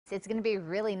It's going to be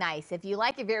really nice if you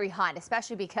like it very hot,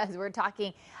 especially because we're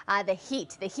talking the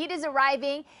heat. The heat is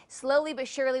arriving slowly but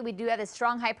surely. We do have a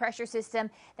strong high pressure system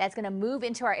that's going to move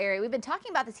into our area. We've been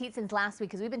talking about this heat since last week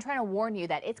because we've been trying to warn you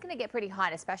that it's going to get pretty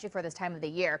hot, especially for this time of the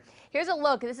year. Here's a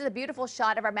look. This is a beautiful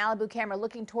shot of our Malibu camera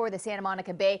looking toward the Santa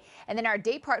Monica Bay. And then our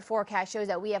day part forecast shows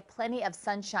that we have plenty of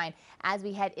sunshine as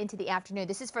we head into the afternoon.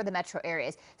 This is for the metro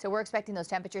areas. So we're expecting those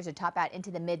temperatures to top out into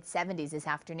the mid 70s this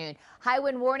afternoon. High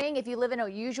wind warning. If you live in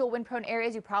unusual wind prone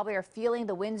areas, you probably are feeling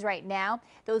the winds right now.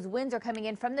 Those winds are coming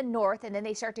in from the north, and then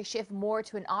they start to shift more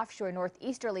to an offshore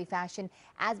northeasterly fashion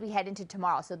as we head into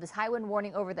tomorrow. So this high wind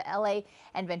warning over the LA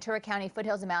and Ventura County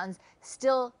foothills and mountains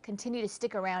still continue to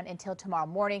stick around until tomorrow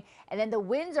morning. And then the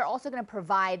winds are also going to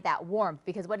provide that warmth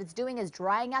because what it's doing is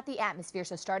drying out the atmosphere.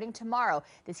 So starting tomorrow,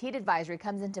 this heat advisory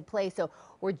comes into play. So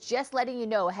we're just letting you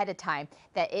know ahead of time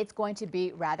that it's going to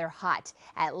be rather hot,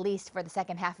 at least for the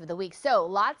second half of the week. So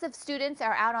lots of students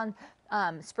are out on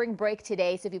spring break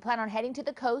today. So if you plan on heading to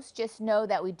the coast, just know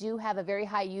that we do have a very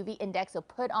high UV index. So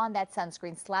put on that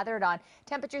sunscreen, slather it on.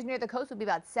 Temperatures near the coast will be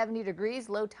about 70 degrees.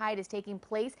 Low tide is taking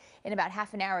place in about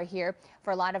half an hour here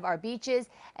for a lot of our beaches.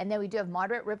 And then we do have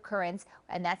moderate rip currents,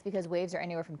 and that's because waves are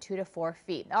anywhere from 2 to 4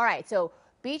 feet. All right, so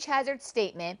beach hazard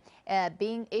statement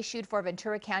being issued for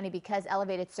Ventura County because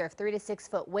elevated surf, 3 to 6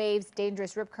 foot waves,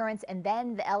 dangerous rip currents, and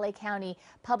then the LA County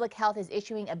Public Health is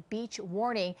issuing a beach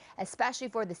warning, especially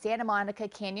for the Santa Monica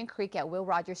Canyon Creek at Will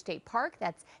Rogers State Park.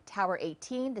 That's Tower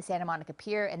 18, the Santa Monica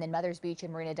Pier, and then Mother's Beach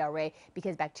and Marina Del Rey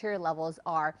because bacteria levels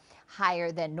are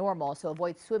higher than normal. So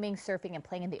avoid swimming, surfing, and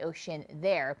playing in the ocean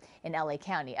there in LA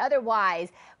County.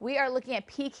 Otherwise, we are looking at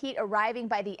peak heat arriving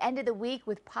by the end of the week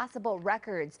with possible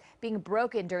records being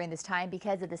broken during this time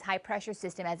because of this high pressure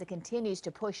system as it continues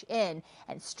to push in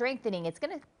and strengthening. It's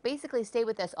going to basically stay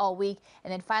with us all week,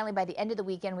 and then finally by the end of the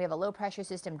weekend we have a low pressure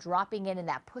system dropping in, and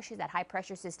that pushes that high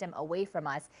pressure system away from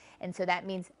us, and so that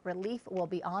means relief will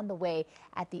be on the way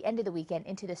at the end of the weekend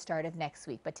into the start of next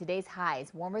week. But today's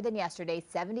highs warmer than yesterday,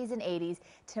 70s and 80s.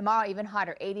 Tomorrow even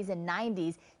hotter, 80s and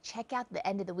 90s. Check out the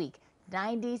end of the week.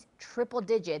 90s, triple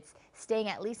digits, staying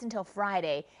at least until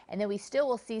Friday. And then we still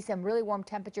will see some really warm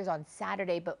temperatures on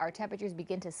Saturday, but our temperatures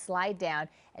begin to slide down,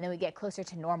 and then we get closer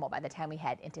to normal by the time we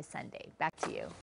head into Sunday. Back to you.